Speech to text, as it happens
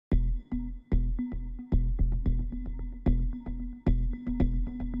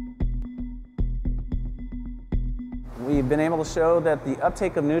been able to show that the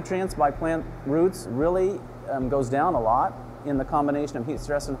uptake of nutrients by plant roots really goes down a lot in the combination of heat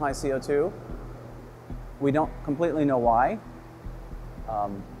stress and high CO2. We don't completely know why.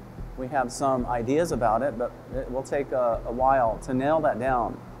 We have some ideas about it, but it will take a while to nail that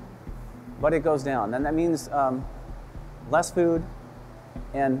down. But it goes down, and that means less food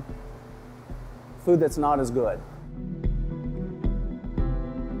and food that's not as good.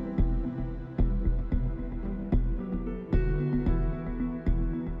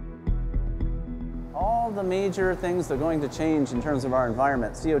 All the major things that are going to change in terms of our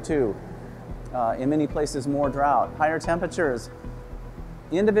environment: CO2, in many places more drought, higher temperatures.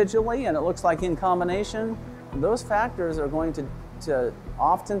 Individually, and it looks like in combination, those factors are going to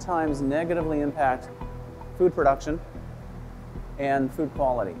oftentimes negatively impact food production and food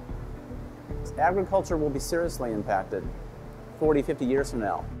quality. Agriculture will be seriously impacted 40, 50 years from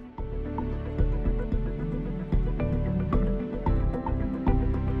now.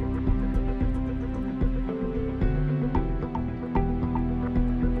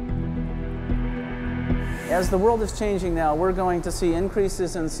 As the world is changing now, we're going to see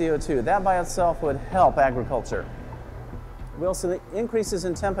increases in CO2. That by itself would help agriculture. We'll see increases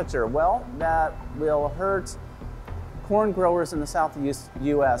in temperature. Well, that will hurt corn growers in the southeast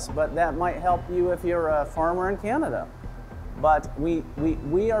US, but that might help you if you're a farmer in Canada. But we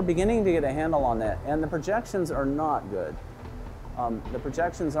are beginning to get a handle on that, and the projections are not good. The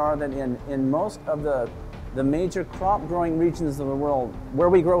projections are that in most of the major crop growing regions of the world where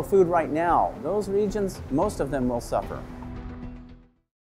we grow food right now, those regions, most of them will suffer.